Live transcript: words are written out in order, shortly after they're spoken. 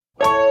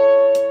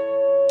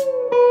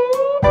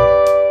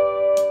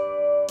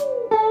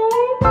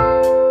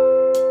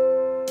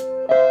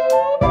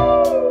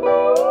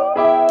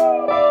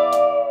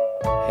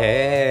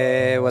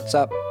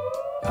What's up?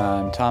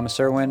 I'm Thomas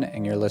Irwin,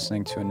 and you're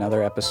listening to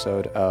another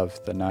episode of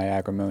the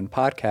Niagara Moon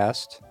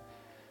podcast.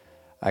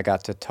 I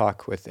got to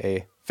talk with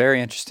a very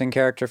interesting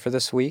character for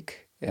this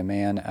week, a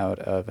man out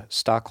of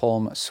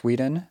Stockholm,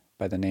 Sweden,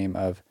 by the name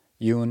of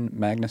Jon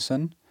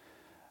Magnusson.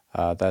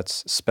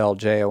 That's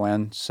spelled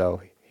Jon,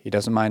 so he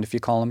doesn't mind if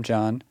you call him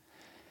John.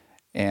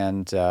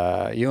 And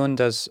Jon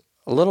does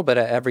a little bit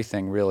of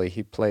everything, really.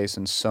 He plays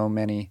in so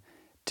many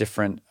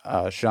different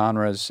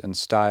genres and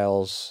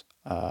styles,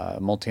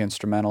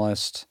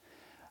 multi-instrumentalist.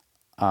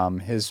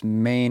 His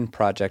main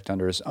project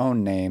under his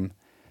own name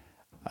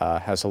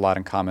has a lot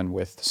in common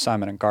with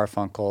Simon and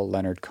Garfunkel,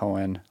 Leonard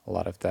Cohen, a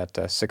lot of that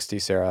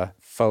 60s era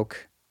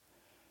folk.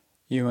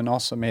 Jon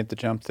also made the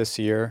jump this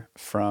year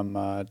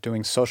from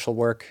doing social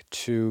work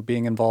to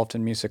being involved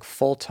in music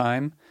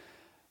full-time,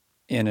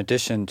 in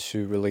addition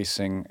to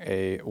releasing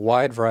a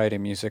wide variety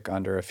of music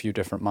under a few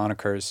different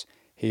monikers.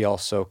 He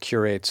also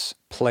curates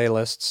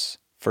playlists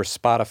for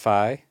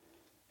Spotify,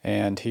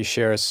 and he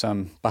shares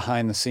some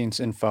behind-the-scenes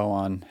info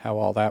on how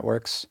all that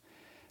works.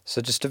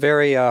 So just a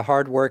very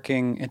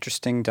hard-working,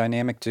 interesting,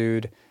 dynamic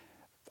dude.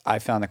 I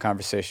found the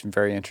conversation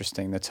very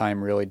interesting. The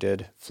time really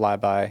did fly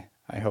by.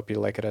 I hope you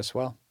like it as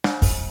well.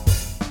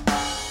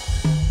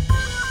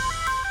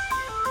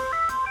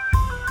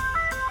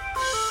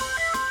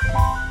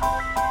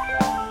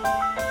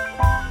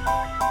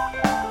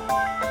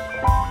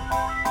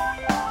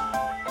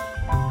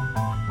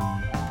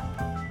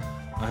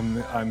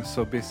 I'm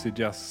so busy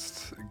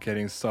just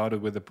getting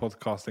started with the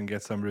podcast and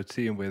get some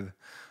routine with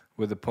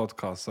the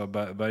podcast. So,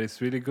 but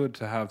it's really good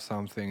to have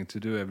something to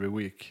do every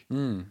week.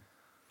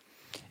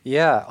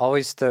 Yeah,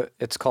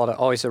 it's called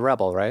Always a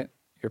Rebel, right?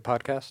 Your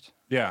podcast?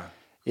 Yeah.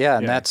 Yeah,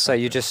 and Yeah, that's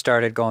exactly. you just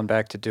started going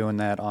back to doing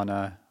that on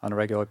a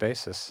regular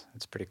basis.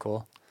 It's pretty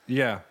cool.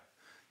 Yeah.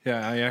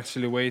 I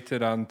actually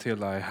waited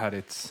until I had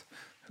it,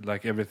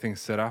 like everything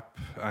set up.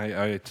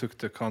 I took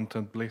the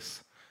Content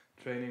Bliss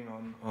training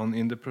on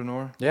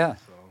Indepreneur. Yeah.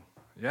 So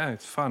yeah,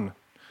 it's fun.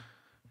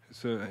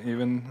 So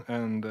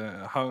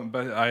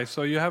but I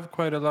saw you have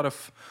quite a lot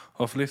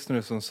of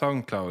listeners on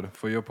SoundCloud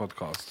for your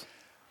podcast.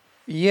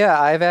 Yeah,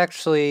 I've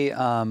actually,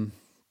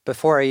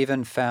 before I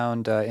even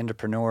found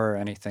Indepreneur or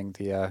anything,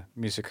 the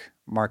music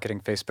marketing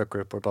Facebook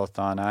group we're both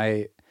on,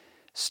 I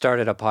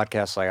started a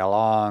podcast like a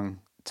long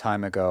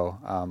time ago,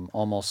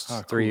 almost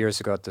 3 cool. years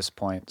ago at this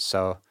point.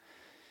 So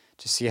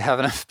just you have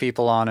enough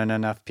people on and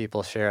enough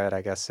people share it,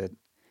 I guess it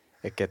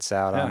gets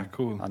out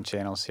on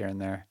channels here and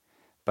there.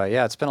 But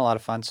yeah, it's been a lot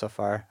of fun so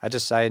far.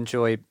 I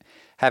enjoy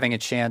having a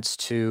chance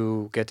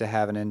to get to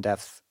have an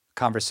in-depth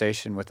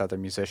conversation with other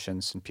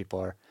musicians and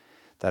people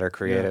that are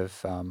creative.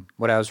 Yeah.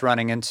 What I was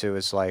running into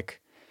is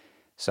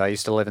so I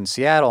used to live in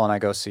Seattle, and I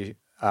go see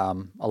a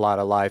lot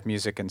of live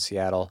music in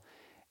Seattle,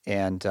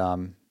 and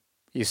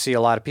you see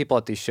a lot of people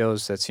at these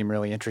shows that seem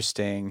really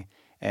interesting,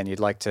 and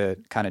you'd like to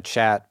kind of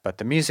chat, but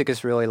the music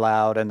is really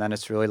loud, and then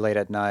it's really late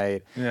at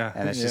night,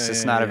 and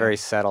it's not a very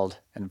settled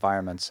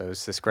environment. So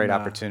it's this great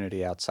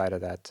opportunity outside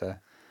of that to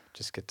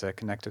just get to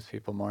connect with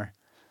people more.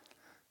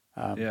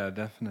 Yeah,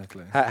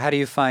 definitely. How do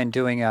you find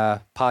doing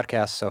a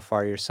podcast so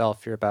far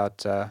yourself? You're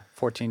about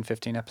 14,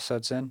 15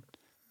 episodes in?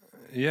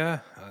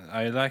 Yeah,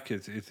 I like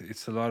it.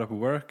 It's a lot of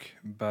work,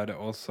 but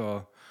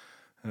also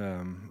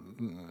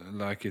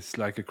it's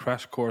like a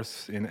crash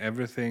course in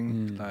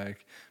everything.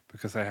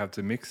 Because I have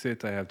to mix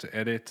it, I have to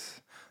edit,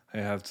 I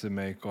have to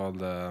make all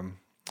the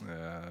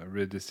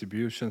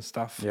redistribution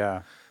stuff.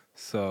 Yeah.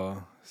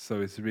 So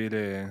it's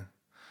really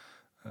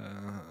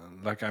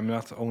I'm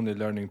not only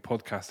learning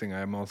podcasting,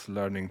 I'm also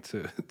learning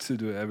to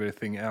do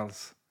everything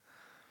else.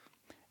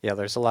 Yeah,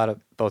 there's a lot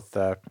of both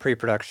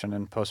pre-production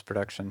and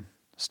post-production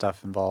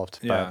stuff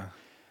involved. Yeah.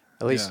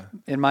 But at least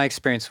in my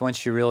experience,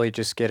 once you really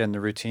just get in the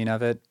routine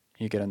of it,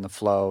 you get in the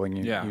flow, and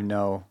you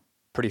know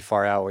pretty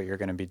far out what you're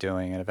going to be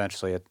doing, and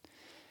eventually it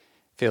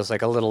feels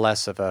like a little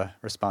less of a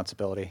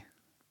responsibility.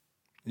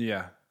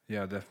 Yeah,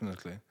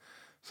 definitely.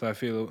 So I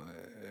feel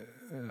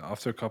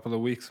after a couple of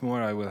weeks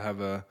more, I will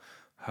have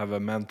a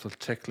mental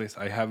checklist.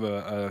 I have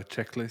a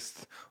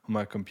checklist on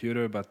my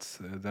computer, but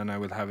then I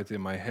will have it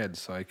in my head,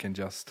 so I can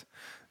just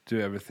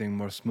do everything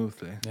more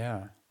smoothly.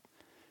 Yeah.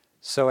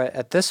 So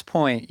at this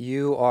point,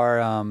 you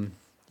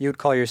would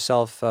call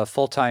yourself a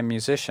full-time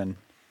musician.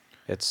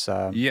 It's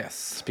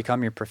yes. It's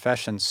become your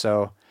profession.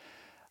 So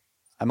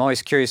I'm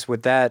always curious,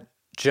 with that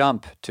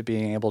jump to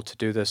being able to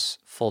do this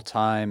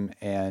full-time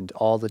and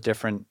all the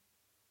different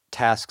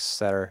tasks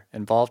that are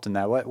involved in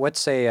that,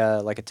 what's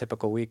a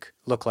typical week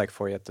look like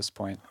for you at this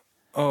point?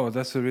 Oh,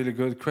 that's a really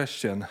good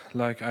question.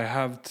 I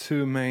have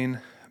two main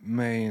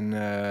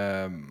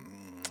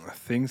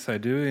things I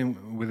do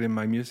within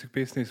my music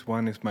business.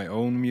 One is my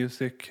own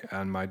music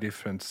and my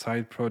different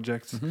side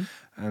projects,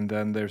 and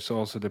then there's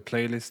also the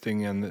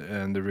playlisting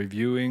and the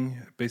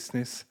reviewing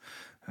business.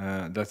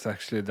 That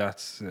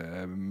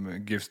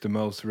gives the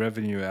most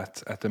revenue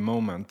at the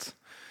moment.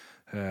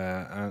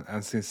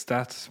 And since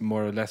that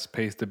more or less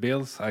pays the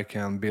bills, I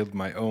can build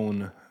my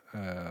own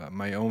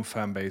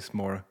fan base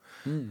more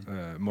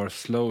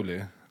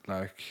slowly.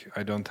 Like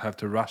I don't have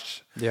to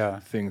rush Yeah.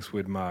 things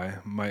with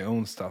my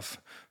own stuff.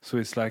 So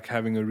it's like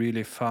having a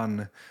really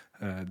fun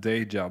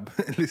day job,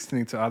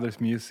 listening to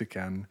others' music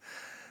and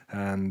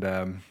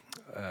uh,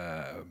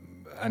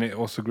 and it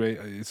also great.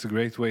 It's a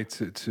great way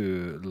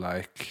to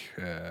like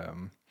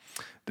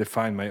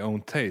define my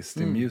own taste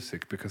in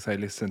music, because I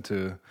listen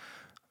to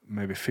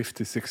maybe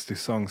 50, 60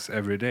 songs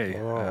every day,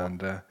 Oh.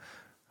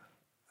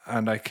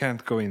 and I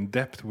can't go in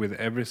depth with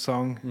every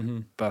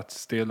song, but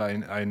still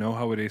I know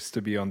how it is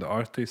to be on the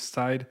artist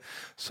side,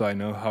 so I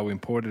know how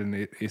important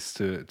it is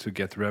to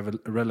get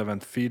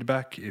relevant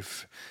feedback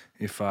if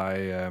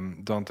I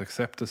don't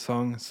accept a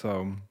song.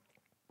 So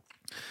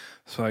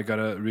I got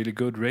a really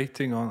good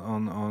rating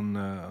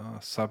on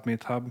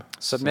Submit Hub.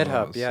 Submit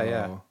Hub, yeah,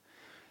 yeah.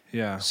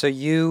 Yeah. So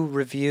you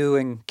review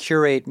and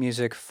curate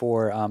music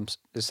for,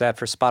 is that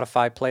for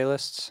Spotify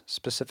playlists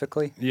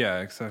specifically? Yeah,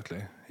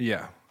 exactly.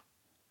 Yeah.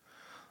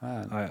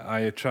 Ah.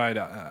 I tried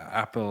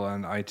Apple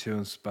and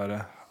iTunes,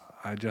 but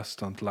I just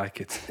don't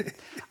like it.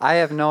 I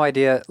have no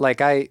idea.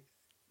 Like, I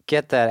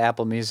get that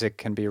Apple Music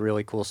can be a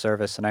really cool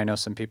service, and I know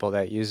some people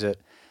that use it,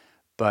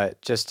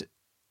 but just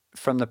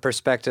from the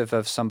perspective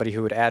of somebody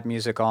who would add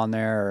music on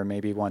there or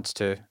maybe wants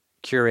to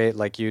curate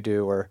like you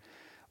do or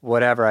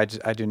whatever,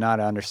 I do not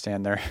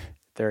understand their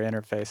their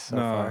interface so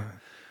No,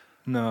 far.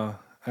 no.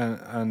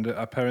 And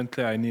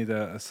apparently I need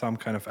some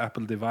kind of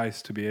Apple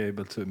device to be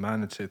able to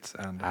manage it.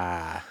 And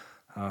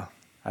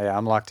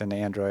I'm locked into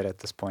Android at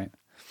this point.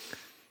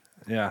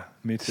 yeah,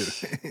 me too.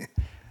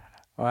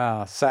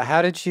 Wow. So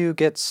how did you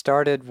get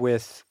started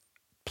with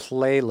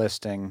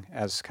playlisting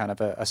as kind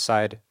of a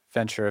side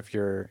venture of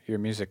your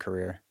music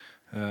career?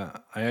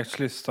 I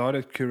actually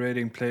started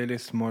curating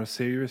playlists more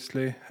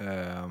seriously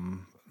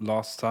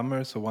last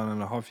summer, so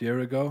 1.5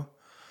 years ago,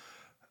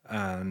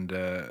 and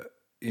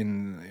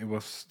it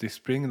was this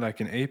spring, like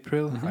in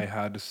April, I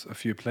had a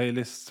few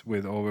playlists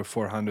with over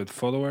 400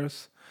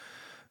 followers,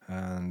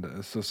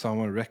 and so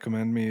someone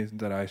recommended me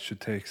that I should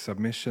take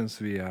submissions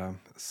via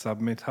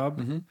Submit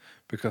Hub,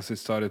 because it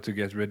started to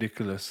get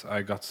ridiculous.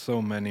 I got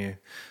so many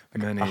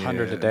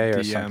 100 a day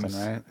or something,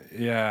 DMs. right?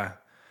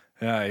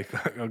 Yeah,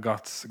 it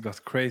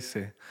got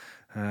crazy.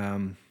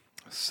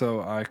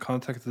 So I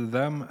contacted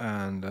them,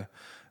 and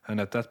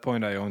at that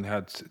point I only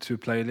had two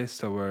playlists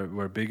that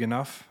were big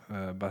enough.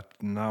 But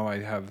now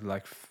I have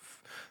like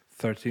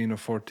 13 or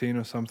 14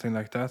 or something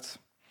like that.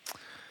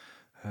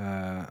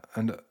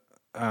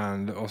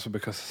 And also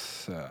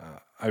because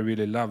I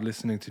really love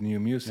listening to new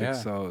music.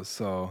 Yeah.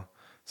 So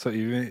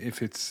even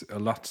if it's a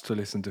lot to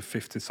listen to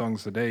 50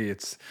 songs a day,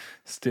 it's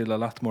still a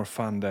lot more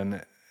fun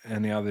than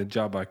any other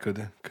job I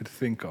could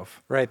think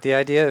of. Right. The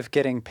idea of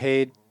getting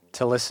paid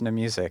to listen to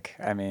music,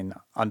 I mean,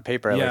 on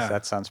paper at least, Yeah,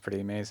 that sounds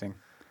pretty amazing.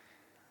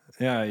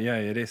 yeah,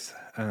 it is.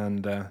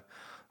 And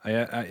I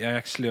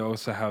actually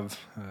also have,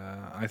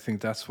 I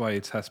think that's why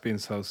it has been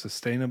so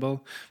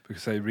sustainable,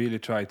 because I really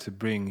try to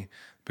bring,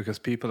 because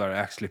people are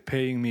actually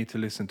paying me to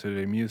listen to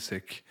their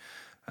music,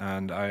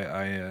 and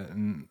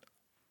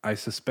I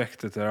suspect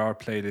that there are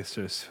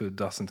playlisters who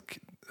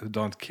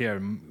don't care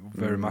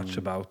very much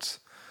about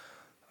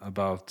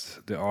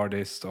the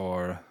artist,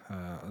 or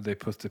they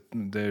put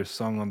their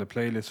song on the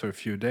playlist for a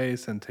few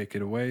days and take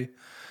it away.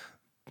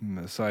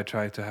 So I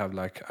try to have,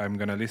 like, I'm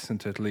gonna listen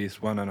to at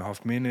least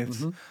 1.5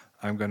 minutes.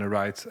 I'm gonna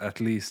write at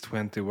least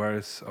 20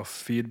 words of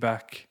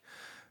feedback,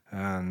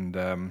 and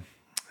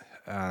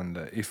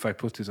if I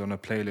put it on a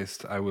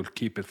playlist, I will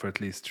keep it for at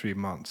least 3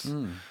 months.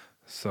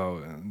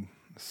 So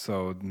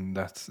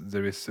that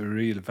there is a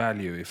real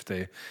value if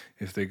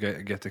they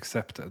get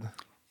accepted.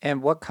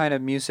 And what kind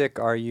of music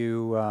are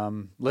you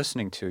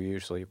listening to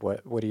usually?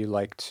 What do you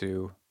like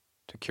to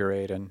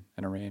curate and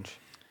arrange?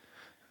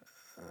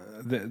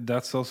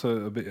 That's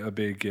also a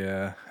big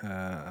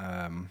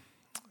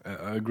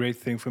a great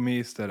thing for me,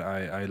 is that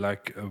I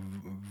like a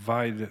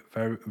wide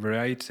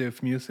variety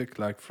of music,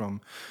 like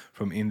from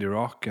indie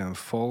rock and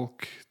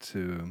folk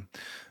to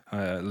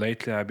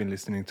lately I've been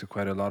listening to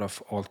quite a lot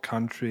of old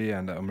country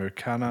and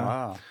Americana.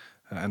 Wow.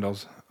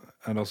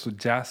 And also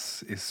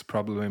jazz is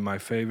probably my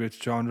favorite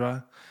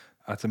genre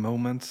at the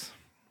moment.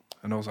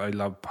 And also I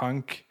love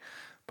punk.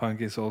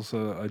 Punk is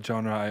also a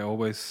genre I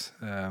always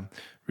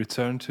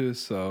return to.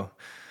 So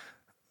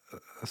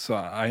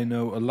I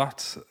know a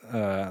lot.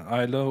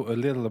 I know a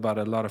little about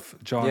a lot of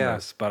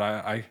genres, but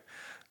I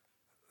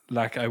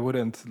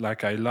wouldn't,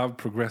 like, I love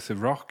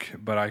progressive rock,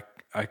 but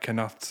I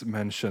cannot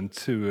mention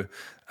 2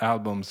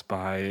 albums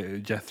by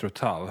Jethro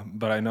Tull,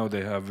 but I know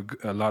they have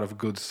a lot of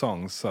good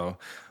songs. So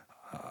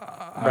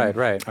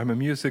Right. I'm a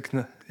music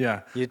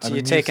yeah. You I'm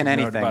a taking music nerd,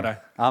 anything,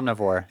 but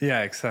omnivore.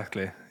 yeah,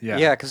 exactly. Yeah.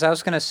 Yeah, because I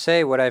was gonna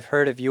say what I've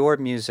heard of your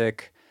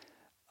music.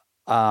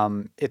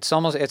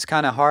 It's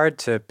kind of hard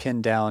to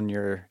pin down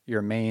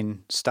your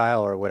main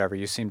style or whatever.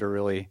 You seem to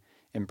really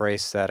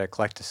embrace that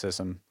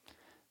eclecticism.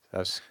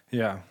 That's,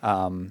 Yeah.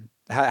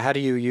 how do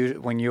you use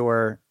when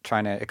you're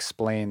trying to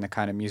explain the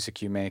kind of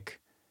music you make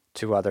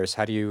to others?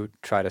 How do you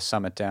try to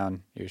sum it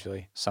down?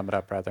 Usually, sum it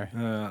up rather.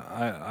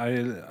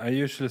 I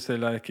usually say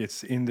like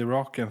it's indie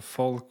rock and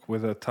folk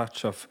with a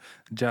touch of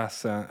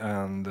jazz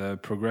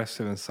and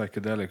progressive and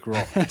psychedelic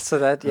rock. So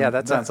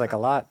that sounds like a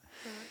lot.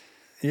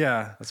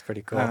 Yeah, That's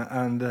pretty cool.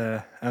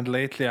 And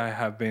lately I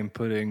have been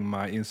putting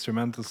my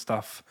instrumental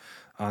stuff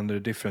under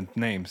different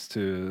names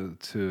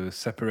to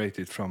separate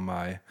it from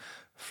my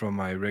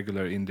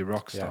regular indie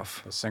rock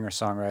stuff. The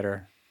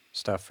singer-songwriter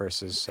stuff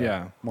versus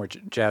Yeah. more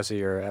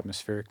jazzy or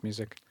atmospheric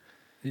music.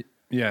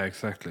 Yeah,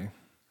 exactly.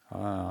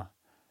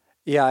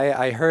 Yeah,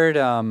 I heard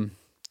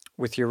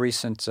with your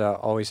recent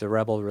Always a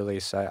Rebel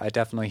release, I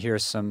definitely hear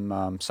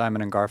some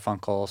Simon and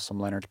Garfunkel, some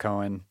Leonard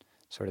Cohen,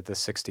 sort of the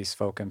 60s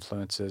folk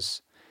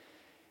influences.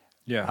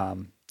 Yeah.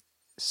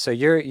 So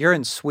you're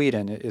in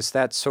Sweden. Is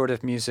that sort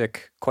of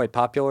music quite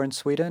popular in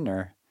Sweden,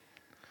 or?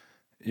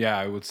 Yeah,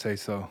 I would say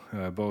so.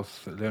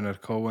 Both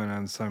Leonard Cohen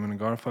and Simon and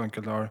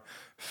Garfunkel are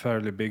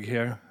fairly big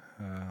here.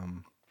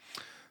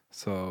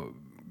 So,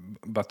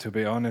 but to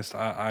be honest,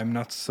 I'm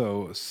not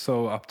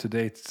so up to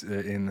date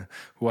in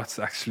what's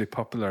actually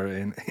popular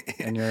in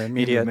In your in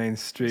immediate the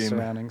mainstream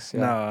surroundings,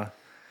 yeah.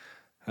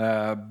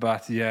 No,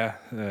 but yeah,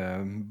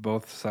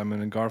 both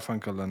Simon and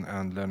Garfunkel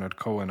and Leonard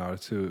Cohen are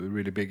two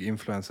really big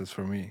influences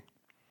for me.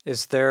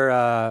 Is there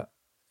a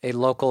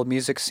local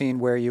music scene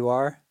where you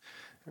are?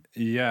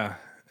 Yeah,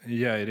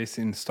 yeah, it is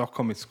in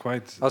Stockholm. It's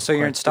quite. Oh, so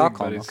you're in quite big,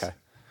 Stockholm, but it's, okay.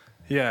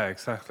 Yeah,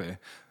 exactly.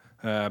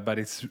 But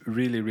it's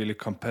really, really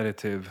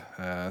competitive.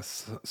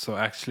 So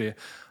actually,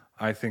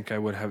 I think I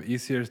would have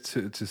easier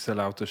to sell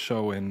out a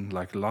show in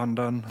like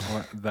London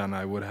than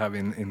I would have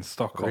in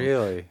Stockholm.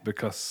 Really?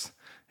 Because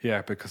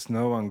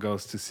no one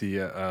goes to see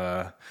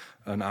an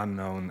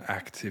unknown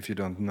act if you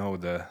don't know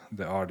the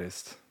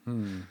artist.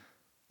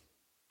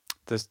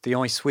 The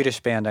only Swedish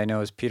band I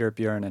know is Peter,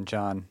 Björn, and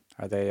John.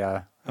 Are they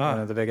one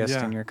of the biggest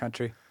yeah. in your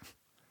country?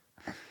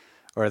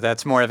 Or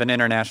that's more of an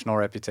international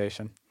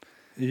reputation?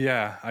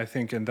 Yeah, I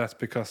think, and that's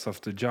because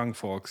of the young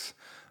folks.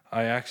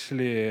 I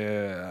actually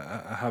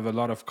have a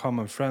lot of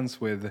common friends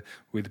with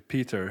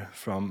Peter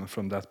from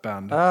that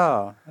band.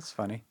 Oh, that's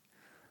funny.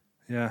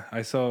 Yeah,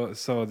 I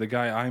saw the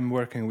guy I'm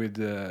working with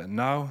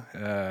now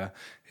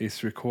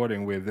is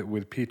recording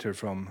with Peter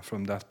from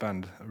that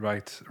band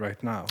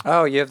right now.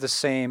 Oh, you have the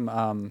same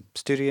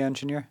studio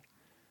engineer?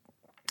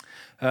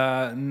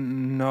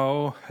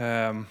 No,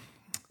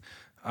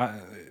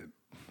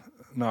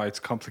 no, it's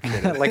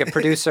complicated. Like a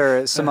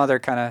producer, some other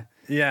kind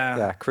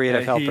of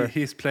creative helper.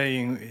 He's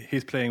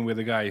playing with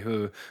a guy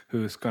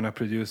who's gonna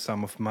produce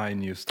some of my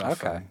new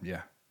stuff. Okay.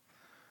 Yeah.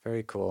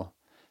 Very cool.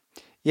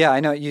 Yeah,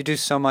 I know you do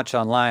so much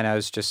online. I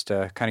was just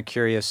kind of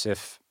curious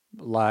if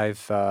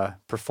live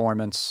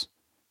performance,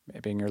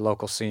 maybe in your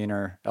local scene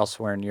or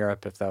elsewhere in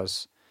Europe, if that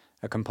was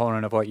a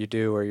component of what you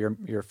do, or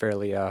you're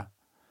fairly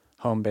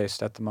home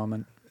based at the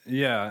moment.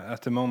 Yeah,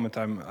 at the moment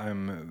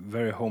I'm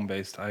very home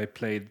based. I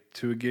played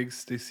 2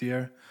 gigs this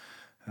year,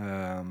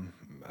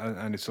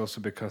 and it's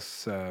also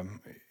because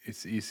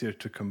it's easier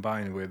to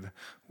combine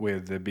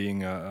with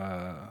being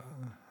a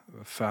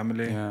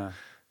family. Yeah.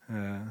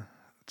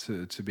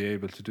 To be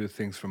able to do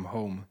things from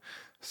home.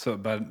 So,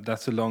 but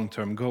that's a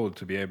long-term goal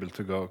to be able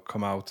to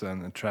come out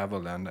and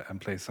travel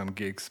and play some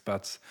gigs.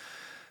 But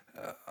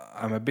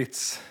I'm a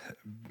bit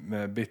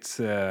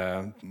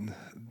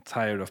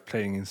tired of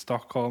playing in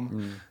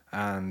Stockholm,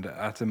 and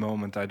at the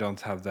moment I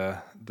don't have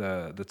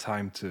the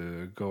time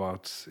to go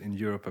out in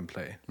Europe and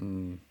play.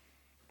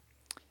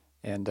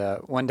 And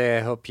one day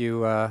I hope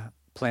you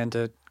plan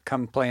to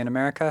come play in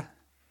America.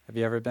 Have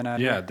you ever been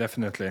out here?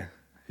 Definitely.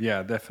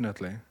 Yeah,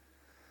 definitely.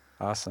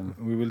 Awesome.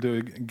 We will do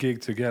a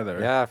gig together.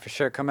 Yeah, for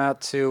sure. Come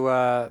out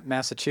to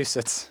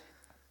Massachusetts.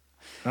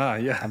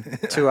 Yeah. I'm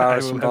 2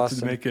 hours I will from have Boston.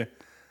 to make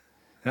it.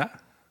 Yeah,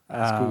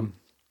 that's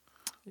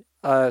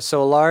cool.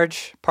 So a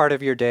large part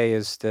of your day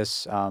is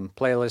this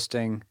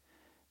playlisting,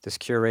 this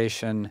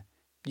curation.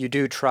 You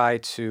do try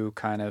to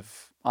kind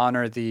of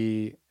honor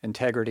the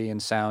integrity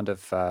and sound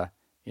of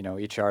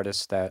each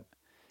artist that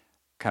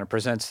kind of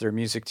presents their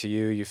music to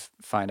you. You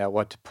find out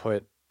what to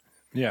put,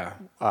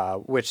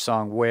 which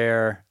song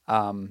where.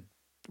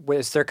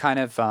 Is there kind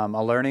of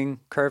a learning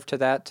curve to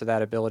that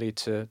ability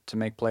to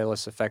make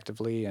playlists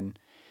effectively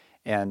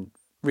and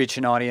reach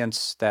an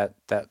audience that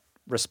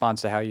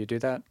responds to how you do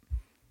that?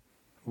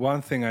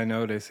 One thing I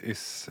notice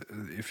is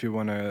if you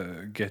want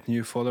to get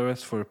new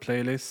followers for a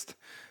playlist,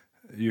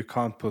 you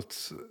can't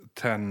put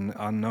 10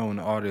 unknown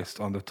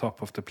artists on the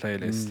top of the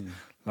playlist.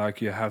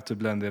 Like you have to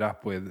blend it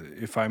up with.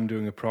 If I'm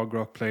doing a prog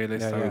rock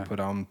playlist, I will put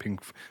on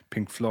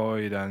Pink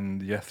Floyd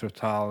and Jethro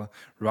Tull,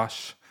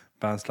 Rush,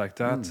 bands like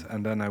that,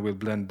 and then I will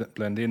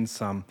blend in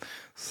some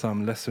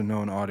lesser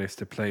known artists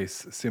that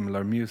plays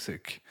similar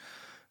music.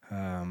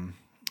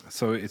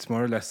 So it's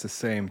more or less the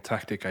same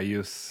tactic I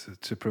use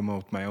to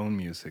promote my own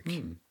music.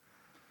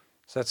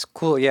 So that's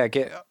cool. Yeah,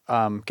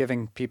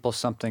 giving people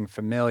something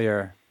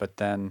familiar, but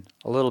then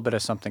a little bit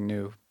of something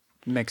new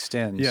mixed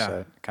in. Yeah.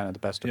 So kind of the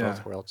best of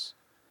both worlds.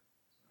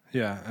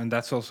 Yeah, and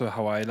that's also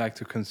how I like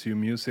to consume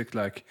music.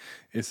 Like,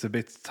 it's a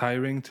bit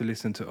tiring to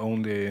listen to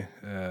only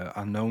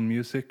unknown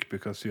music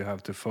because you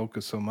have to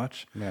focus so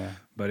much. Yeah.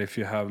 But if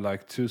you have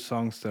like two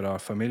songs that are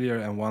familiar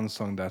and one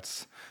song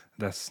that's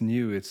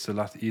new, it's a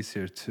lot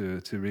easier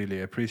to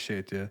really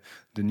appreciate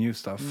the new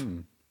stuff.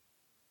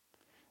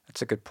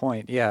 That's a good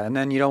point. Yeah, and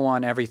then you don't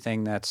want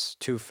everything that's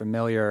too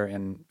familiar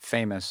and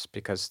famous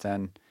because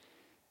then,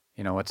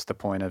 what's the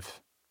point of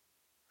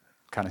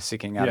kind of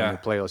seeking out a new Yeah,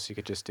 playlist? You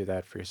could just do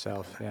that for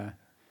yourself. Yeah,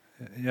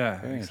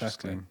 yeah, very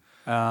exactly.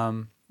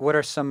 interesting. What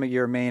are some of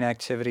your main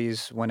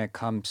activities when it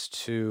comes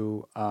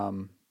to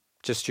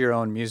just your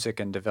own music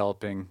and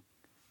developing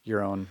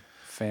your own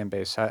fan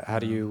base? How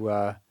do you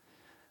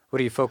what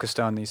are you focused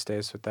on these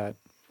days with that?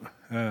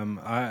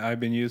 I've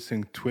been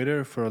using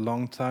Twitter for a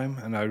long time,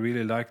 and I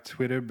really like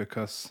Twitter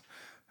because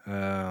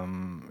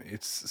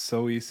it's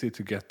so easy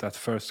to get that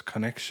first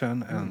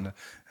connection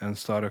and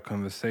start a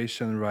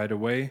conversation right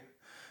away.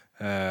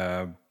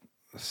 Uh,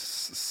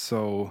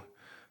 so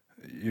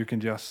you can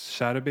just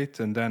chat a bit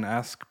and then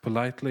ask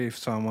politely if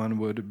someone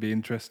would be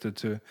interested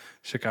to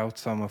check out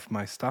some of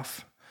my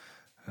stuff.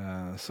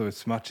 So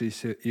it's much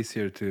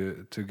easier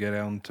to get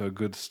on to a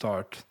good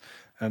start.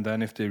 And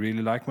then if they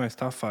really like my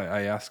stuff,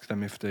 I ask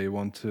them if they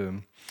want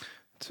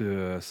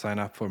to sign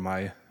up for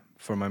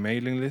my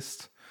mailing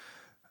list.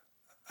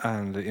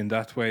 And in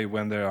that way,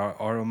 when they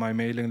are on my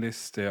mailing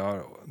list, they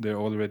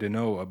already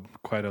know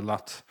quite a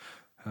lot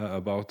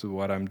about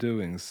what I'm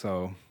doing.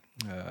 So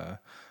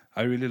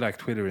I really like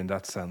Twitter in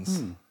that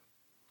sense.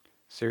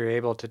 So you're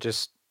able to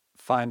just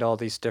find all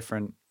these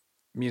different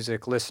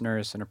music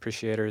listeners and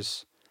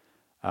appreciators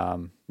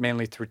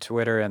mainly through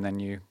Twitter, and then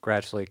you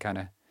gradually kind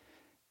of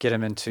get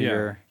them into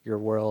Yeah, your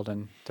world,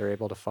 and they're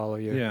able to follow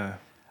you.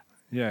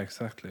 yeah,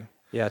 exactly.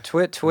 Yeah,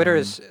 Twitter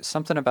is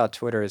something about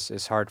Twitter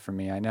is hard for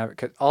me. I never,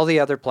 'cause all the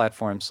other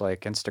platforms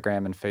like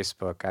Instagram and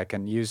Facebook, I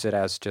can use it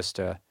as just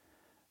a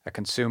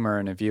consumer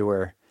and a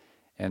viewer,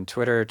 and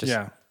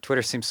Yeah,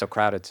 Twitter seems so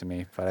crowded to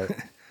me. But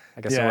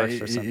I guess it yeah, works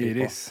for some it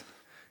people. is.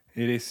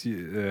 It is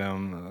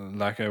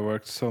like I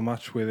worked so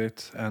much with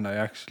it, and I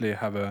actually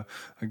have a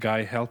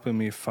guy helping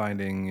me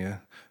finding,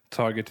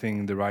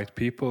 targeting the right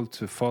people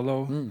to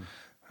follow,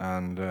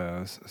 and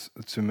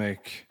to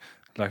make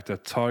like the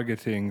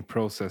targeting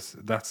process.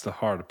 That's the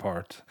hard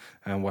part,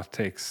 and what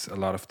takes a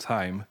lot of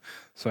time.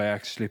 So I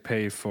actually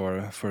pay for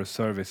a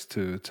service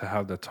to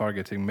have the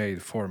targeting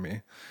made for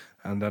me,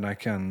 and then I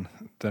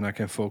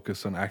can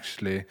focus on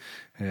actually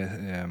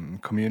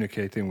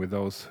communicating with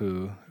those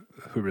who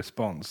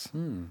responds.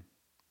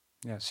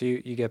 Yeah, so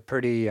you get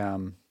pretty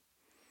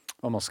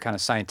almost kind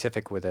of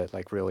scientific with it,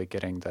 like really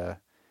getting the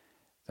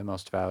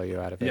most value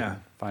out of it Yeah,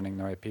 and finding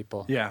the right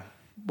people. yeah.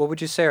 What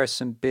would you say are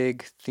some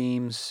big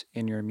themes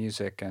in your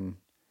music and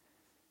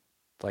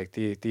like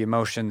the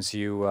emotions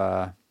you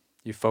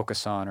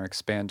focus on or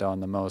expand on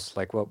the most?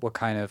 Like what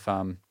kind of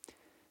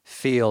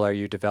feel are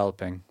you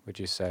developing, would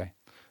you say?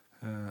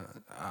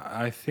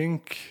 I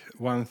think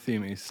one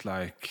theme is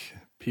like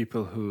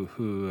people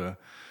who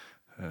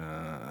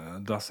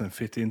doesn't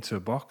fit into a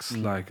box.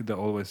 Like the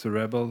 "Always a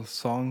Rebel"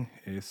 song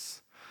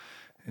is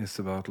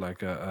about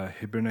like a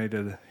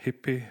hibernated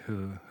hippie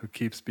who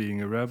keeps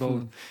being a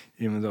rebel,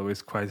 even though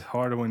it's quite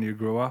hard when you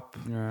grow up.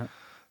 Yeah.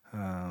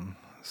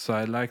 So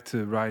I like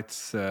to write,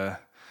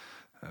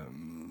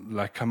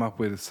 like come up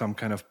with some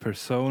kind of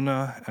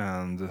persona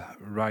and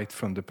write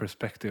from the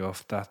perspective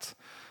of that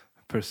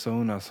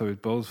persona. So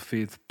it both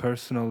feels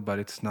personal, but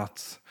it's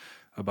not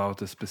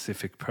about a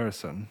specific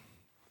person.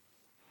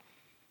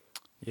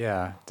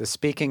 Yeah,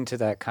 speaking to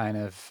that kind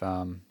of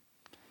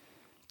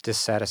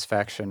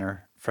dissatisfaction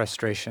or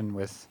frustration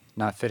with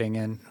not fitting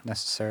in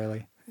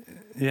necessarily.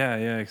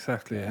 Yeah,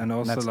 exactly. Yeah, And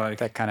and also that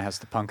like, kind of has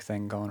the punk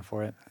thing going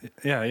for it.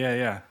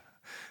 yeah.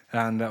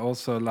 And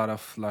also a lot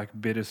of like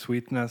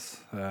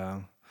bittersweetness.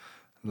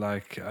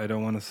 Like I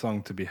don't want a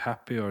song to be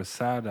happy or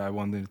sad. I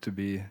want it to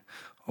be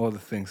all the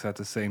things at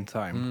the same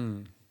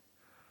time.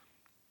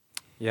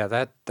 Yeah,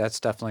 that's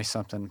definitely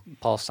something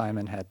Paul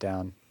Simon had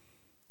down.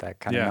 That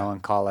kind of Yeah,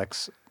 melancholic,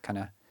 it's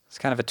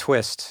kind of a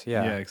twist.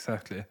 yeah, Yeah,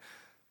 exactly.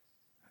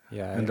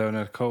 yeah, And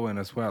Leonard Cohen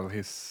as well.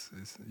 His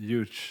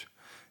huge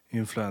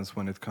influence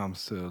when it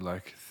comes to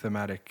like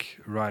thematic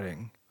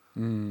writing.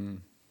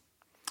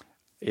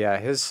 yeah.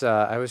 His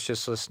I was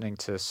just listening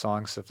to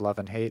Songs of Love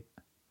and Hate.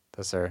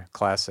 Those are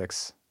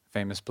classics.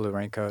 Famous Blue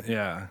Raincoat.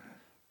 Yeah,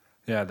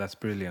 yeah, that's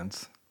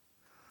brilliant.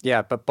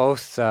 Yeah, but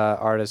both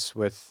artists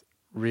with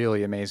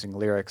really amazing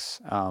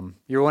lyrics.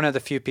 You're one of the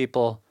few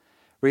people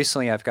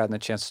recently I've gotten the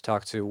chance to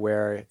talk to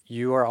where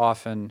you are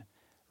often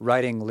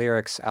writing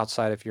lyrics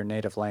outside of your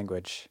native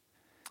language.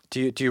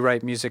 Do you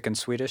write music in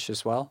Swedish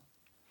as well?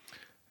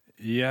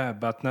 Yeah,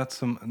 but not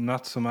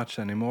so much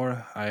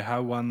anymore. I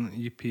have one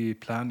EP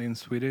planned in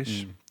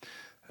Swedish.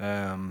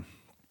 Um,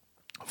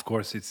 of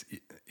course,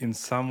 in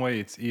some way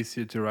it's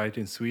easier to write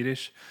in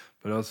Swedish,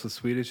 but also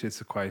Swedish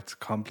is a quite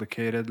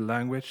complicated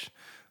language.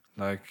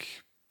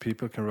 Like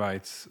people can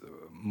write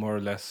more or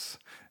less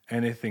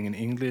anything in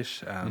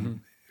English,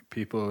 and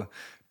people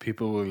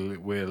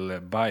will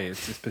buy it,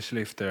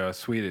 especially if they are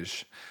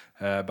Swedish.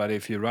 But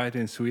if you write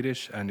in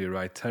Swedish and you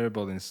write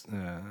terrible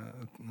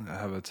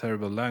have a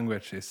terrible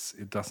language,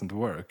 it doesn't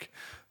work.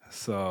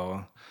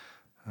 So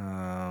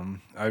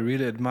I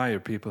really admire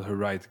people who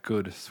write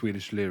good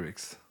Swedish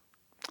lyrics.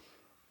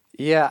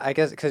 Yeah, I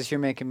guess because you're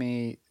making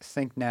me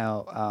think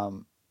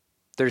now.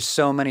 There's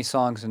so many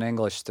songs in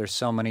English. There's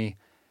so many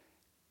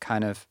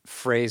kind of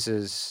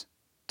phrases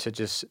to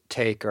just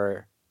take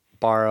or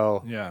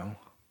borrow. Yeah.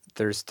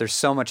 There's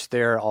so much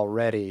there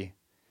already,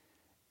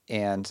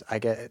 and I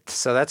get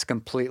so that's a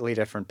completely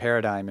different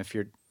paradigm if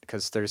you're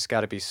because there's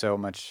got to be so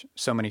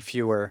many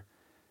fewer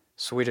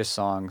Swedish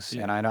songs,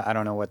 Yeah. and I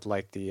don't know what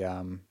like the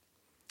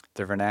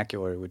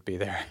vernacular would be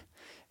there.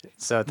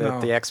 So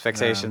No, the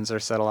expectations are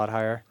set a lot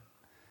higher.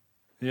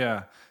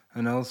 Yeah,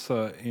 and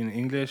also in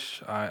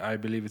English, I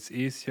believe it's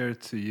easier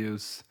to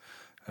use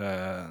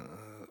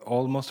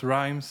almost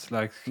rhymes,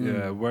 like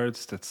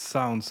words that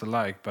sounds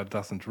alike but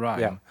doesn't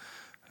rhyme.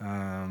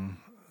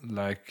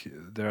 Like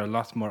there are a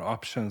lot more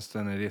options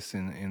than it is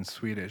in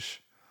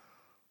Swedish.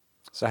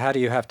 So how do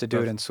you have to do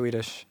But, it in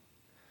Swedish?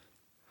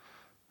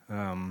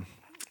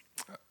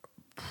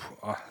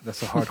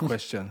 That's a hard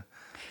question.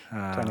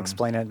 Trying to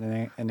explain it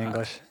in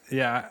English.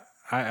 Yeah,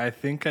 I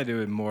think I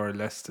do it more or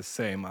less the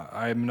same.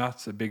 I'm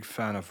not a big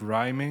fan of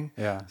rhyming,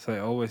 so I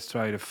always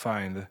try to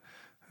find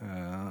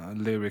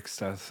lyrics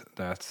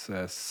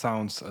that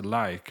sounds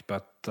alike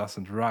but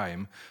doesn't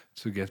rhyme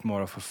to get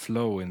more of a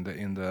flow in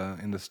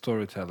the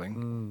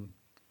storytelling.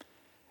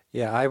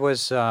 Yeah, I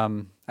was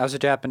a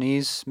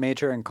Japanese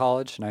major in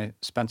college, and I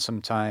spent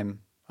some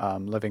time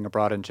living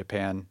abroad in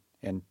Japan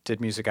and did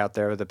music out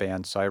there with a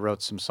band. So I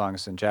wrote some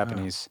songs in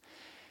Japanese,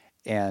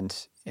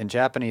 and in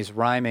Japanese,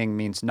 rhyming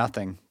means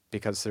nothing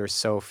because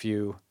there's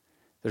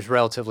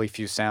relatively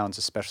few sounds,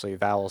 especially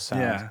vowel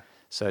sounds. Yeah.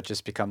 So it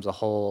just becomes a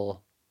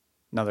whole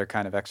another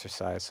kind of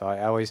exercise. So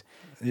I always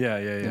Yeah.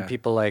 and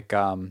people like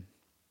I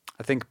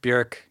think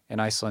Björk in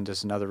Iceland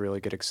is another really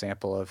good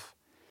example of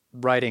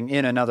writing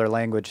in another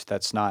language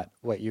that's not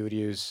what you would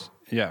use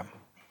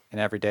in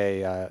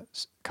everyday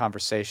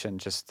conversation,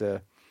 just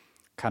the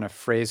kind of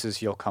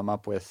phrases you'll come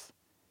up with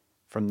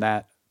from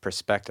that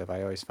perspective.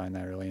 I always find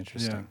that really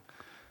interesting.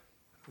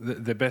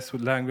 The best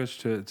language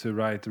to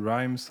write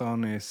rhymes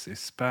on is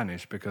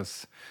Spanish,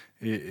 because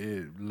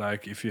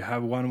like if you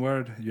have one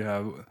word, you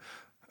have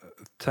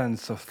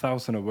tens of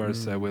thousands of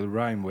words that will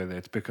rhyme with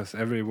it, because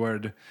every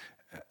word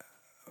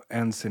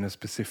ends in a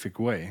specific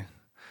way.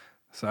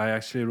 So I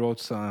actually wrote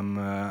some.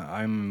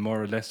 I'm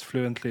more or less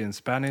fluently in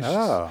Spanish.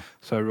 Oh.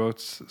 So I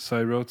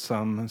wrote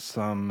some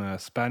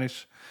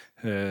Spanish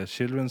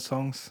children's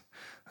songs,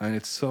 and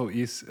it's so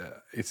easy.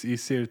 It's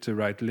easier to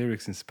write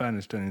lyrics in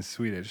Spanish than in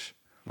Swedish.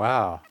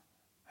 Wow,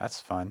 that's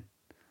fun.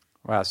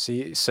 Wow,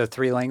 so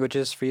 3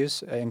 languages for you: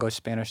 English,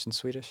 Spanish, and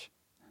Swedish.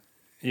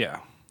 Yeah.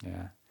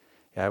 Yeah.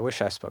 I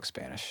wish I spoke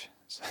Spanish.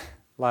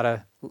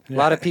 A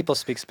lot of people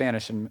speak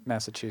Spanish in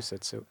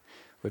Massachusetts. It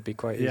would be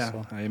quite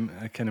useful.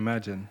 I can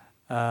imagine.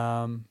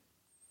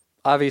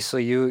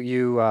 Obviously,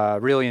 you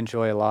really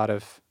enjoy a lot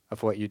of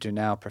what you do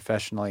now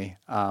professionally.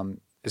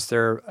 Is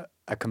there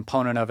a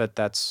component of it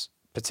that's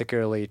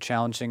particularly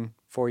challenging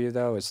for you,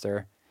 though? Is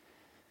there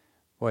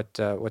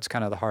what's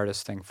kind of the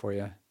hardest thing for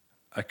you?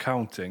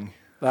 Accounting.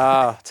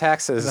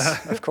 Taxes,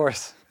 of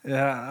course.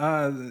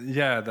 That's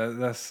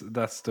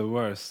the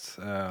worst.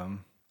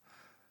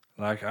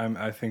 Like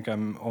I think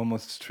I'm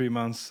almost 3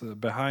 months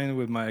behind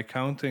with my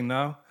accounting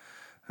now,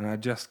 and I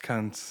just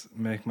can't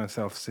make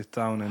myself sit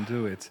down and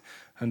do it.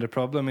 And the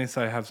problem is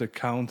I have to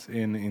count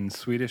in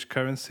Swedish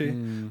currency,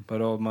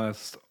 but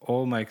almost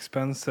all my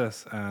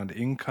expenses and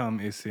income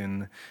is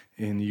in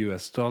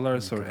US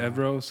dollars or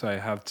euros. So I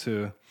have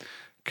to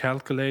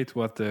calculate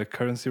what the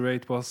currency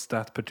rate was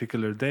that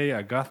particular day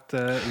I got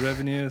the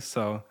revenue.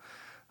 So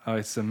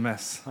it's a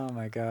mess. Oh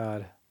my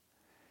God.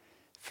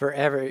 For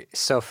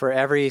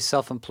every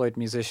self-employed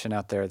musician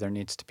out there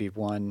needs to be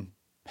one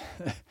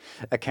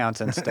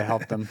accountant to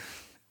help them.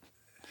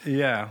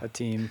 Yeah. A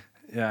team.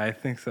 Yeah, I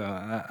think so.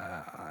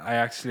 I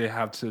actually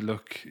have to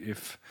look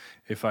if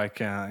I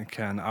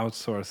can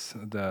outsource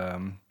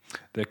the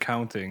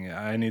accounting.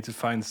 I need to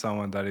find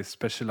someone that is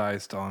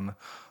specialized on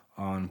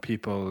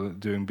people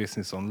doing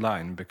business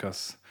online,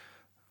 because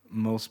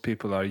most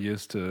people are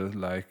used to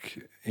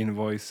like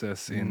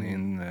invoices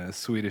in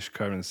Swedish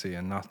currency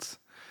and not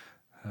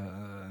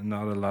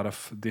a lot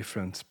of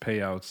different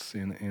payouts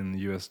in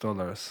US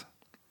dollars.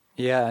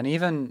 Yeah, and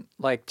even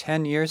like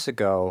 10 years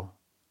ago,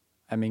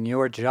 I mean,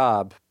 your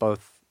job,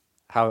 both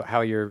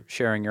how you're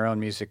sharing your own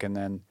music and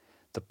then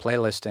the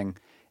playlisting,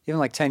 even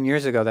like 10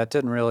 years ago, that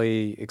didn't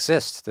really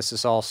exist. This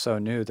is all so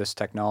new, this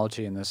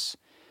technology and this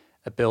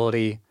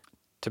ability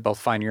to both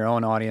find your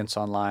own audience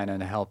online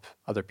and help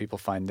other people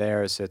find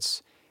theirs.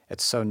 It's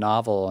so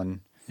novel,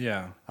 and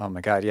oh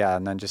my God, yeah,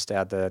 and then just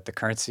add the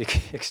currency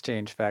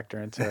exchange factor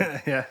into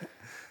it. Yeah.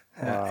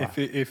 Wow.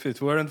 If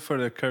it weren't for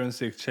the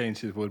currency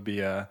exchange, it would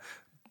be a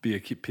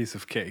piece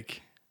of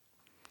cake.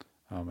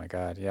 Oh my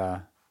God,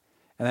 yeah.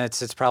 And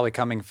it's probably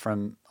coming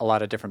from a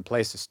lot of different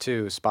places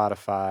too,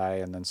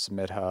 Spotify and then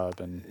Submit Hub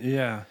and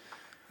Yeah,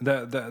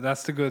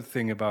 that's the good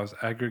thing about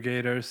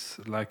aggregators.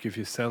 Like if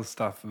you sell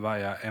stuff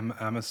via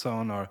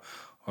Amazon or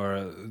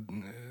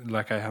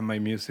like I have my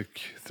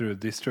music through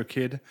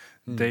DistroKid,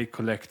 they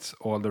collect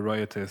all the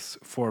royalties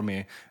for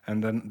me,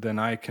 and then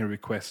I can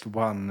request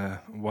one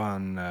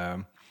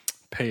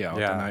payout, and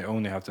Yeah. I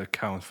only have to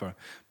account for.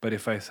 But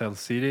if I sell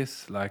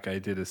CDs, like I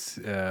did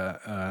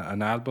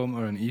an album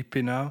or an EP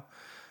now,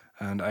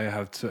 and I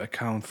have to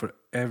account for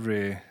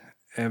every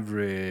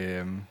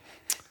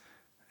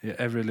yeah,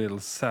 every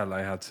little cell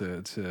I had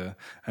to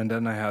and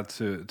then I had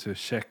to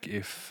check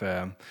if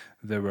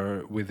they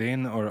were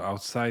within or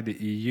outside the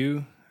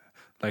EU.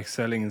 Like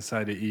selling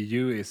inside the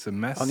EU is a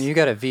mess. Oh, and you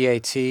got a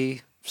VAT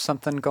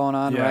something going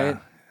on, Yeah, right?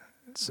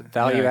 It's yeah,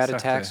 value added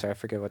exactly. tax, or I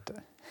forget what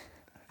the.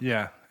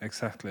 Yeah,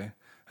 exactly.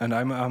 And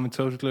I'm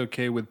totally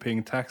okay with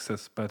paying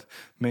taxes, but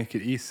make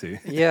it easy.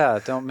 Yeah,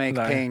 don't make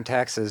Like- paying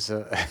taxes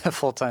a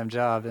full-time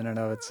job in and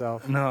of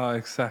itself. No,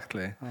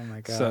 exactly. Oh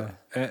my God. So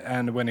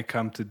and when it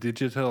comes to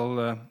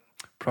digital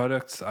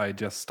products, I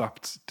just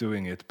stopped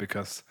doing it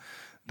because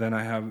then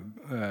I have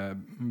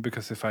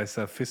because if I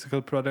sell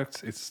physical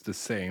products, it's the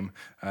same.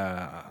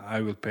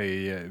 I will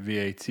pay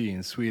VAT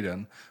in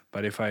Sweden,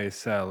 but if I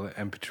sell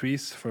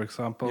MP3s, for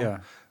example, Yeah.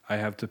 I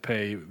have to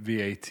pay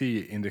VAT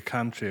in the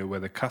country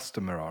where the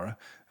customer are,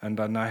 and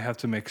then I have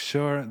to make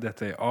sure that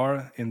they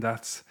are in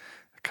that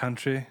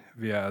country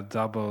via a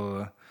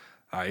double.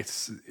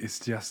 It's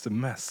just a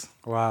mess.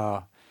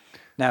 Wow.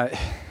 Now,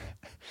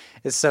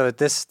 so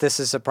this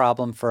is a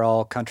problem for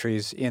all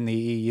countries in the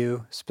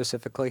EU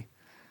specifically?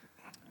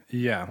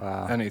 Yeah,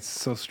 Wow. and it's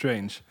so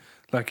strange.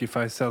 Like if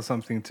I sell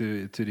something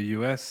to the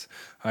US,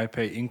 I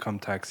pay income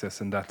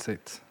taxes and that's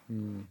it.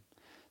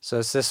 So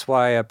is this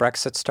why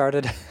Brexit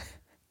started?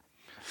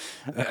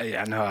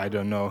 Yeah, no, I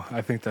don't know.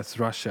 I think that's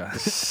Russia.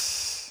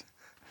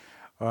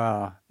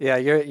 Wow. Yeah,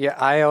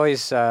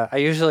 I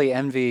usually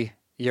envy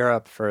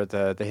Europe for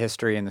the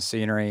history and the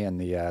scenery and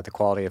the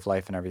quality of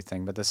life and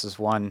everything, but this is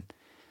one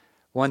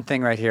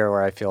thing right here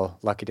where I feel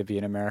lucky to be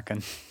an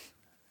American.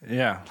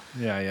 Yeah,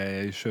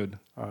 you should.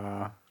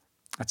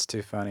 That's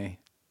too funny.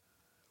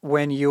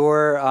 When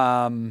you're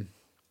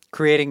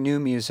creating new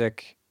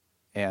music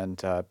and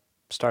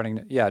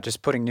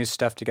just putting new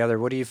stuff together,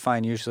 what do you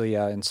find usually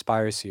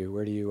inspires you?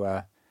 Where do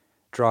you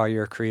draw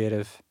your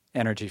creative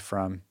energy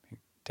from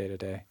day to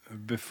day?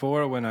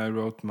 Before, when I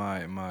wrote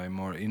my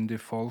more indie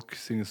folk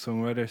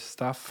singer-songwriter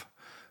stuff,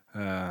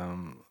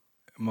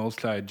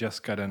 mostly I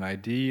just got an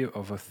idea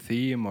of a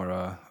theme or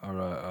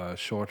a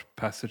short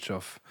passage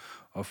of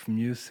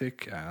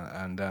music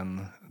and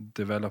then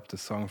developed the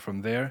song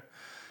from there.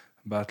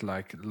 But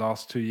like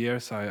last 2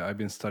 years, I've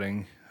been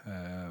studying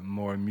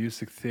more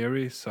music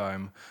theory, so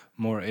I'm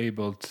more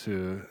able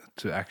to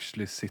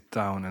actually sit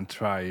down and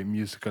try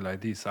musical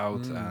ideas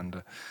out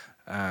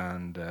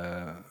and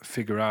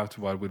figure out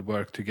what would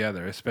work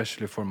together,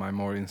 especially for my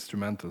more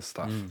instrumental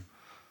stuff.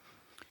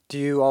 Do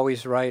you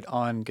always write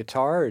on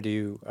guitar, or do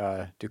you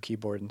do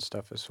keyboard and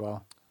stuff as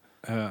well?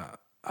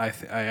 I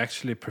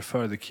actually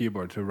prefer the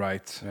keyboard to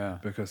write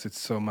because it's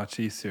so much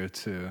easier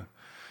to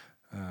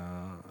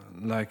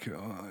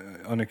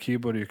on a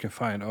keyboard you can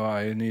find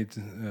I need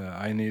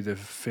the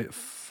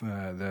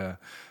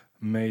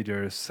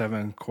major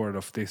 7 chord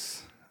of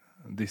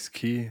this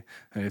key,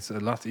 and it's a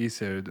lot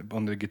easier.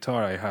 On the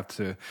guitar I have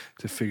to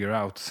figure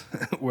out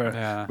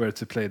where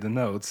to play the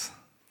notes.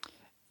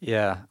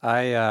 Yeah,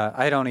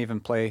 I don't even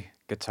play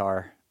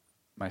guitar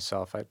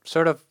myself.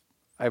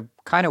 I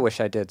kind of wish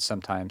I did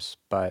sometimes,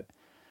 but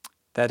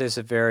that is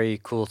a very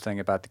cool thing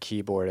about the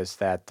keyboard is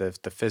that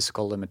the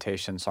physical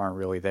limitations aren't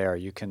really there.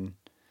 You can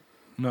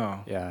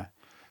No. Yeah.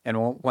 And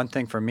one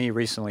thing for me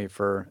recently,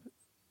 for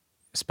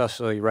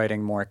especially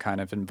writing more kind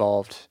of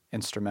involved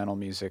instrumental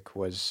music,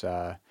 was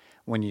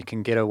when you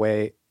can get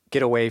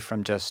away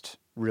from just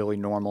really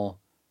normal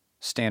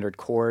standard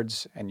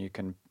chords, and you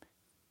can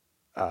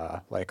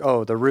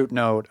the root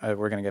note.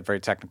 We're going to get very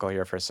technical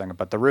here for a second,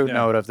 but the root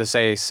note of this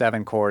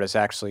A7 chord is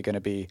actually going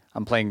to be,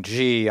 I'm playing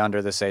G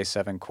under this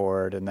A7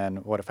 chord, and then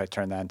what if I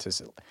turn that into?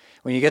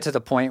 When you get to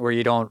the point where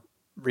you don't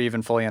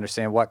even fully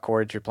understand what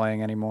chords you're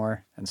playing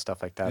anymore and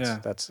stuff like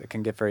that, it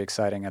can get very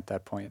exciting at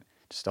that point.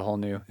 Just a whole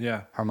new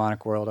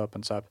harmonic world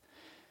opens up.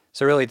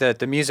 So really, the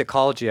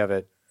musicology of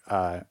it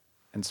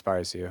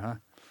inspires you, huh?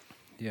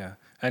 Yeah,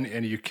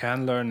 and you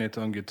can learn it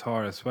on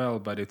guitar as well,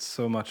 but it's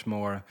so much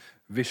more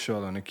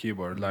visual on a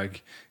keyboard.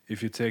 Like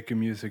if you take a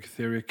music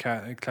theory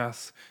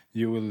class,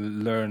 you will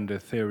learn the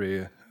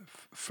theory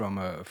from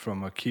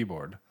a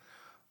keyboard.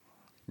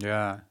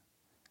 Yeah,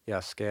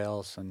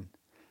 scales, and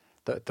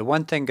the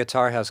one thing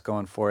guitar has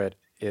going for it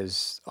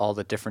is all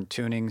the different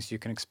tunings you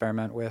can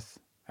experiment with.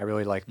 I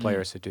really like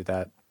players who do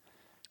that.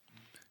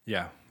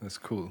 Yeah, that's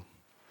cool.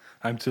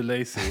 I'm too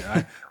lazy.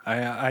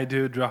 I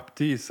do drop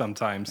D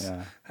sometimes,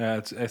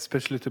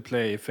 especially to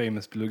play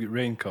Famous Blue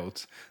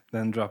Raincoat.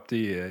 Then drop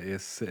D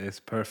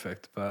is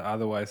perfect. But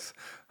otherwise,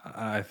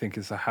 I think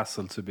it's a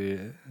hassle to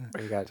be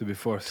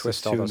forced to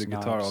tune the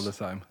guitar all the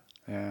time.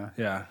 Yeah.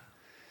 Yeah.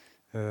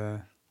 Uh,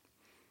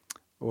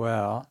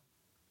 well,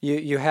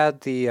 you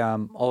had the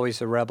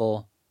Always a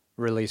Rebel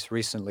release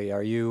recently.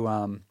 Are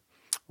you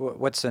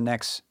what's the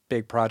next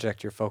big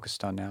project you're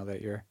focused on now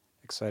that you're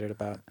excited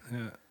about?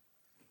 Yeah.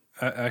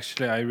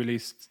 Actually, I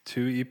released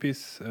 2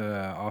 EPs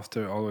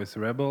after Always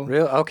Rebel.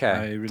 Real?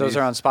 Okay. Those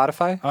are on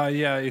Spotify?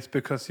 Yeah, it's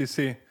because you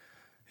see,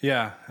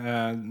 yeah.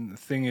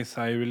 Thing is,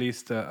 I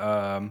released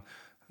a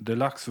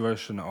deluxe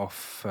version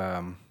of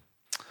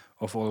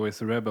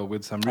Always Rebel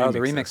with some remixes. Oh, the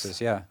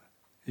remixes, yeah.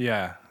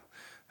 Yeah,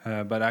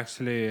 but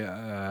actually,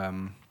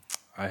 I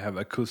have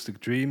Acoustic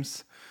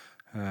Dreams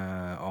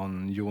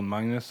on Jon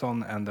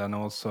Magnusson, and then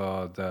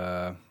also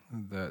the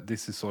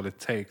This Is All It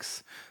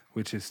Takes,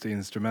 which is the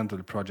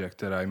instrumental project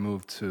that I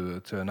moved to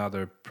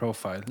another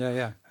profile.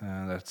 Yeah.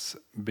 That's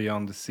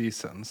Beyond the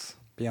Seasons.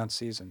 Beyond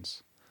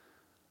Seasons.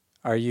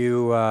 Are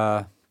you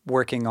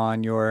working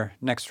on your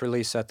next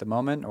release at the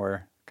moment,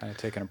 or kind of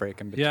taking a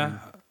break in between? Yeah,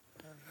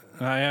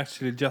 I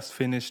actually just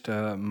finished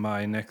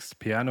my next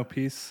piano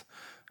piece,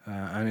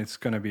 and it's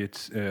going to be a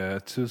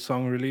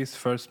 2-song release.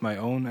 First, my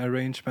own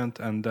arrangement,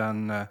 and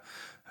then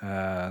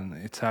an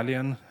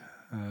Italian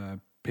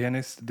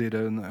pianist did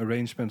an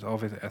arrangement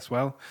of it as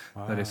well.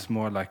 Wow. That is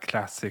more like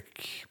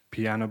classic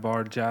piano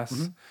bar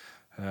jazz,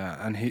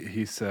 and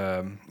he's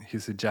a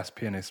jazz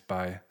pianist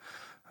by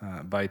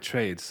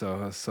trade.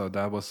 So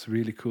that was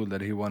really cool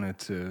that he wanted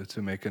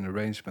to make an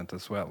arrangement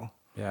as well.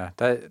 Yeah,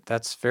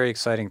 that's very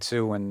exciting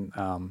too. When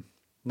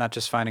not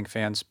just finding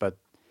fans, but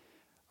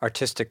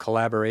artistic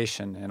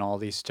collaboration and all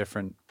these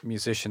different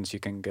musicians you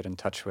can get in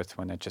touch with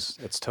when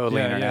it's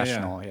totally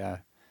international.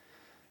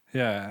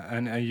 Yeah,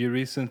 and you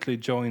recently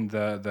joined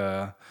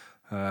the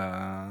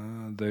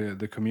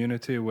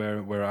community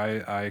where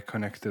I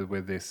connected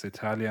with this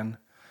Italian.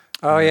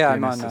 Oh yeah,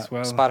 I'm on as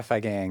well.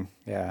 Spotify gang.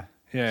 Yeah.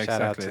 Yeah,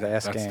 Shout exactly. out to the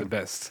S That's gang. the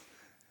best.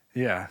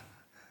 Yeah,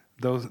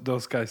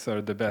 those guys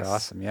are the best. They're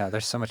awesome. Yeah,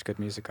 there's so much good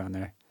music on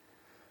there.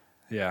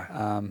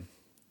 Yeah.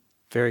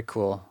 Very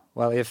cool.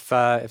 Well, if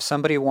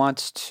somebody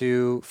wants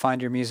to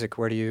find your music,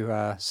 where do you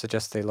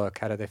suggest they look?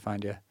 How do they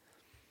find you?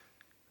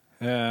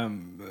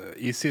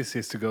 Easiest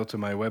is to go to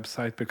my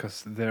website,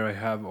 because there I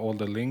have all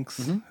the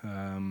links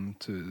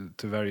to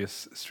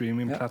various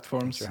streaming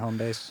platforms. Your home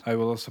base. I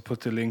will also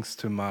put the links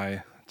to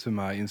my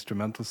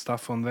instrumental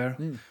stuff on there,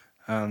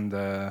 and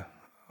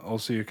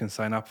also you can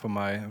sign up for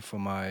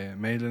my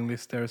mailing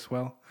list there as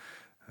well.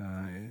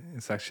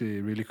 It's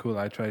actually really cool.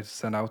 I try to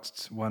send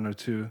out 1 or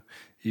 2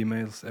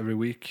 emails every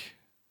week.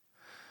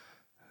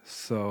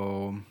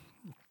 So.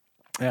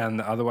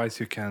 And otherwise,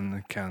 you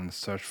can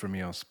search for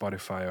me on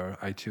Spotify or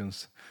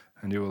iTunes,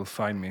 and you will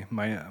find me.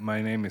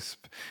 My name is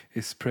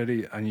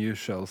pretty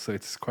unusual, so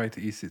it's quite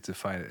easy to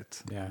find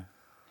it. Yeah,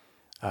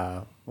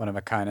 one of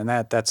a kind, and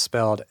that's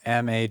spelled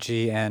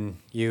Magnusson.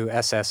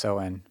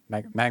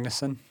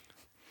 Magnusson.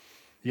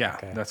 Yeah,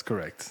 okay. That's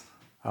correct.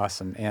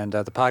 Awesome. And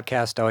the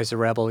podcast, Always a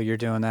Rebel, you're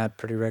doing that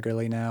pretty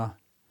regularly now?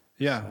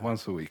 Yeah, so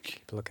once a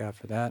week. Look out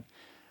for that.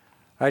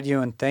 All right,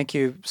 Ewan, thank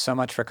you so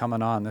much for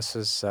coming on. This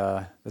is,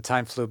 the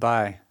time flew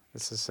by.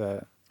 This is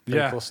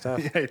very cool stuff.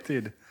 Yeah, it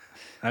did.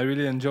 I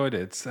really enjoyed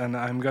it. And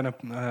I'm going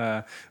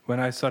to, when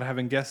I start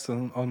having guests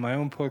on my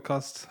own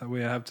podcast,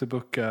 we have to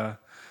book an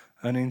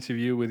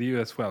interview with you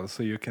as well,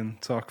 so you can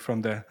talk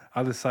from the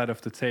other side of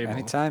the table.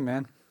 Anytime,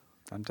 man.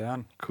 I'm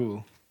down.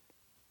 Cool.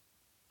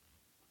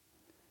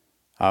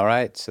 All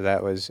right, so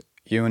that was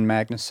Jon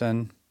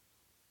Magnusson.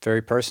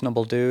 Very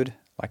personable dude.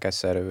 Like I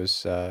said, it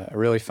was a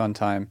really fun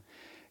time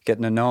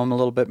getting to know him a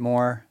little bit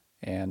more,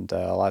 and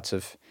lots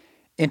of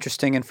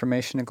interesting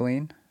information to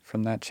glean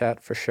from that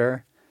chat for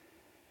sure.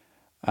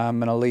 I'm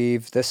going to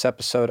leave this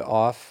episode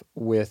off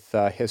with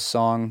his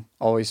song,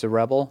 Always a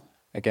Rebel.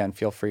 Again,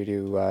 feel free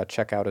to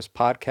check out his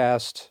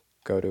podcast.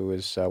 Go to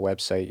his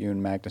website,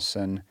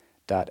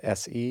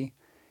 jonmagnusson.se,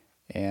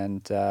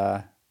 and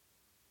have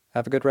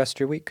a good rest of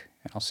your week,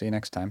 and I'll see you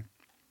next time.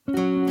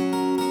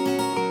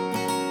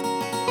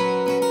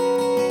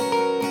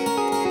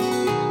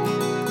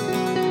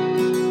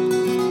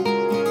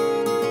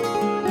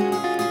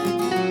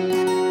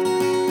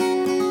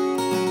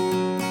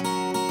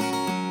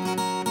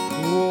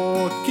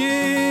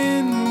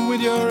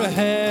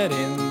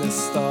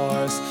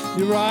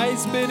 Your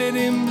eyes bedded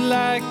in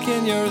black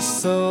and your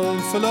soul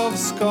full of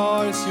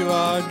scars. You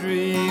are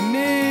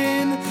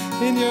dreaming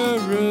in your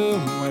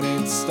room when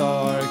it's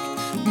dark.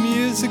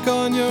 Music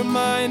on your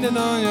mind and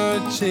on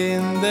your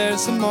chin,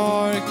 there's a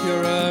mark.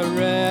 You're a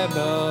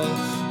rebel,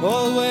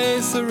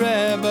 always a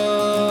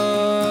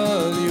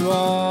rebel. You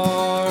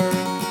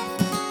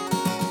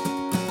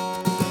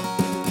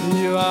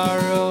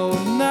are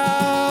old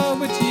now,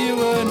 but you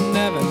were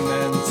never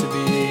meant to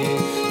be.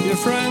 Your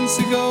friends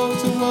who go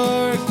to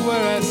work,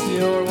 whereas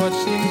you're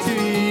watching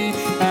TV,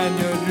 and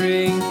you're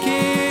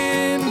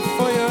drinking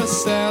for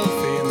yourself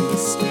in the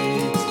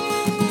street,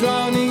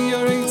 drowning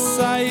your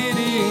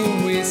anxiety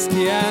in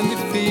whiskey and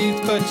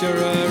defeat. But you're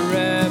a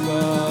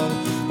rebel,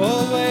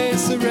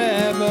 always a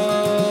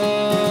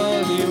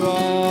rebel. You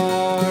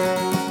are,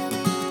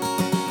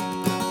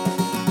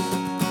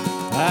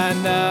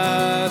 and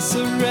as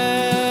a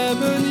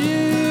rebel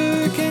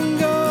you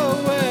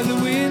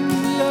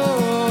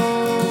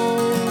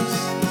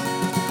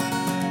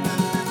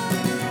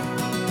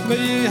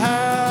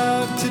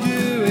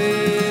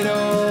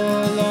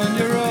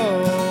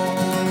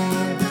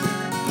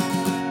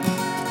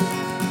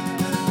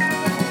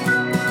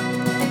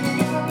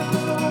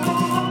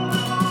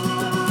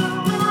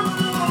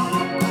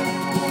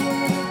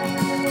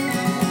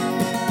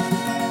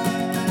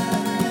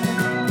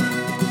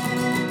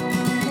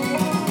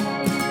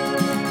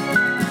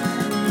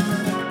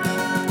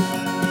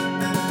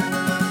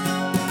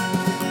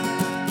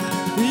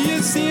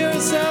see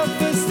yourself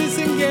as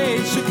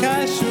disengaged, so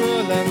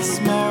casual and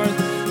smart,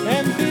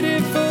 and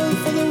pitiful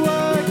for the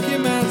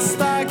working man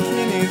stuck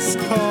in his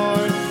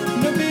car.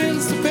 No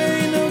bills to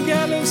pay, no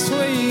gallows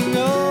swaying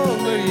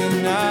over you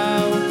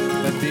now,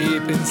 but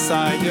deep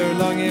inside you're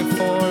longing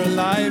for a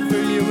life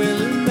where you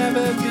will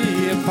never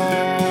be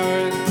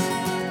apart.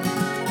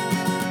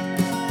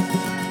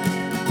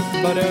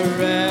 But a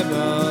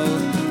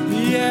rebel,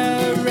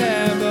 yeah, a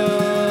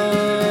rebel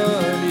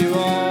you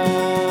are.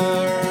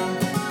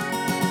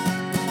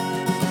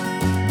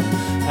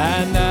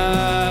 And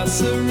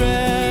as a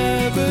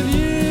rebel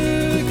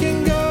you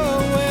can go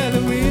where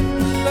the wind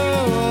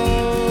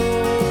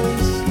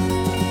blows,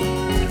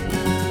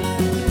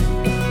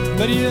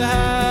 but you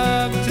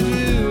have to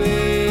do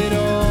it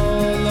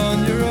all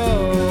on your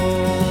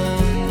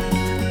own.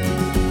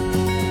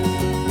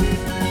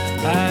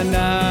 And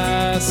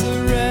as a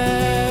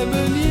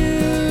rebel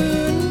you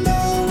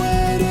know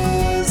where to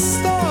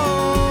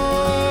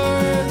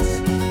start,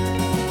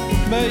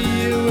 but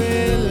you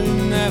will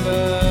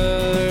never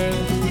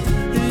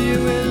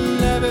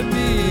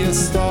be a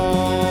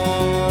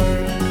star.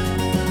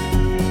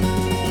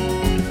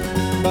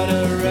 But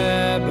a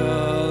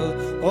rebel,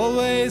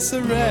 always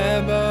a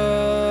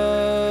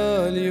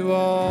rebel you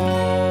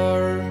are.